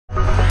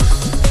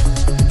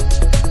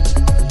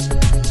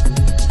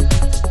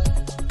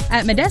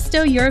At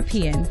Modesto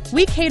European,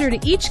 we cater to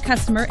each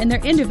customer and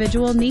their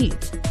individual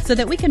needs so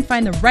that we can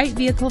find the right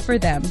vehicle for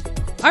them.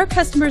 Our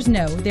customers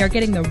know they are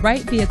getting the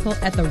right vehicle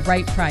at the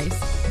right price.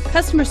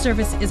 Customer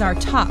service is our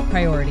top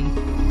priority.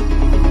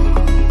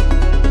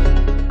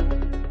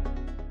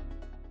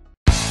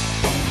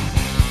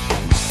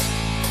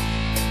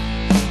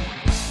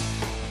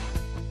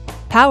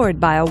 Powered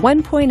by a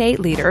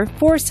 1.8-liter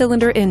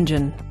four-cylinder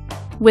engine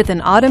with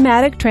an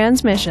automatic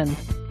transmission.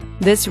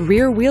 This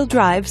rear-wheel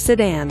drive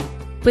sedan,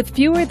 with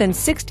fewer than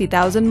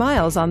 60,000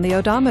 miles on the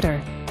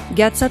odometer,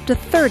 gets up to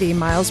 30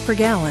 miles per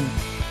gallon.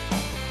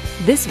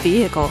 This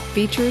vehicle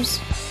features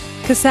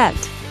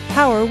cassette,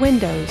 power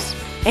windows,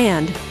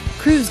 and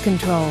cruise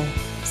control.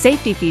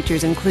 Safety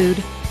features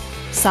include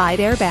side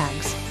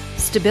airbags,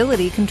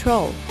 stability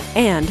control,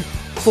 and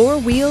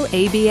four-wheel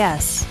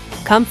ABS.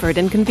 Comfort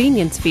and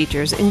convenience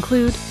features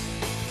include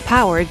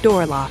power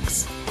door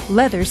locks,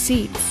 leather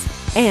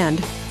seats, and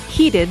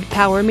heated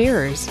power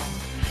mirrors.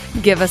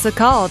 Give us a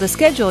call to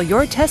schedule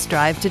your test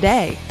drive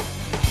today.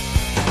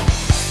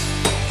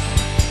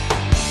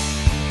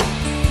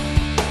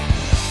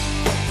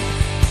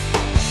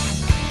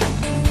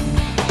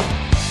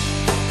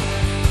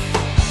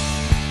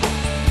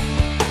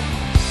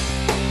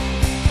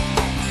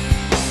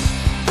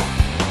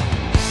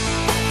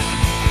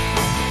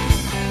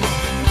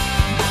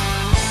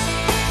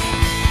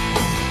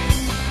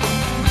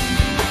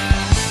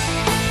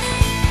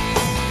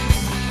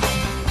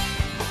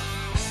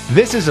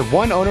 This is a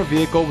one-owner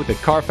vehicle with a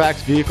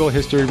Carfax Vehicle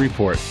History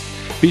Report.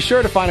 Be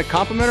sure to find a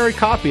complimentary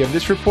copy of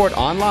this report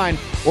online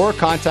or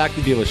contact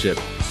the dealership.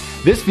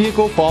 This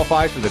vehicle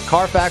qualifies for the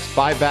Carfax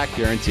Buyback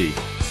Guarantee.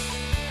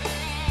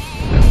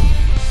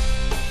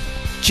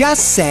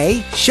 Just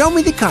say, "Show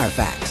me the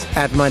Carfax"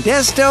 at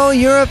Modesto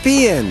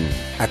European,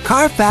 a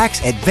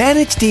Carfax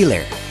Advantage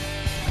dealer.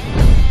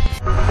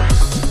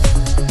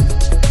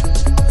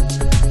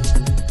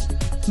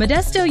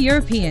 Modesto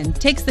European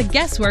takes the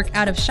guesswork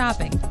out of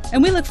shopping,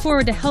 and we look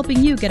forward to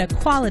helping you get a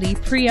quality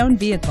pre-owned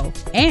vehicle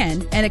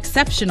and an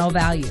exceptional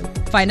value.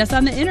 Find us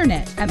on the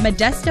internet at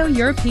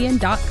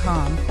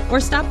modestoeuropean.com or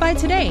stop by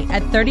today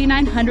at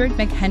 3900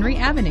 McHenry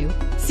Avenue.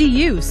 See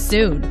you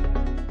soon!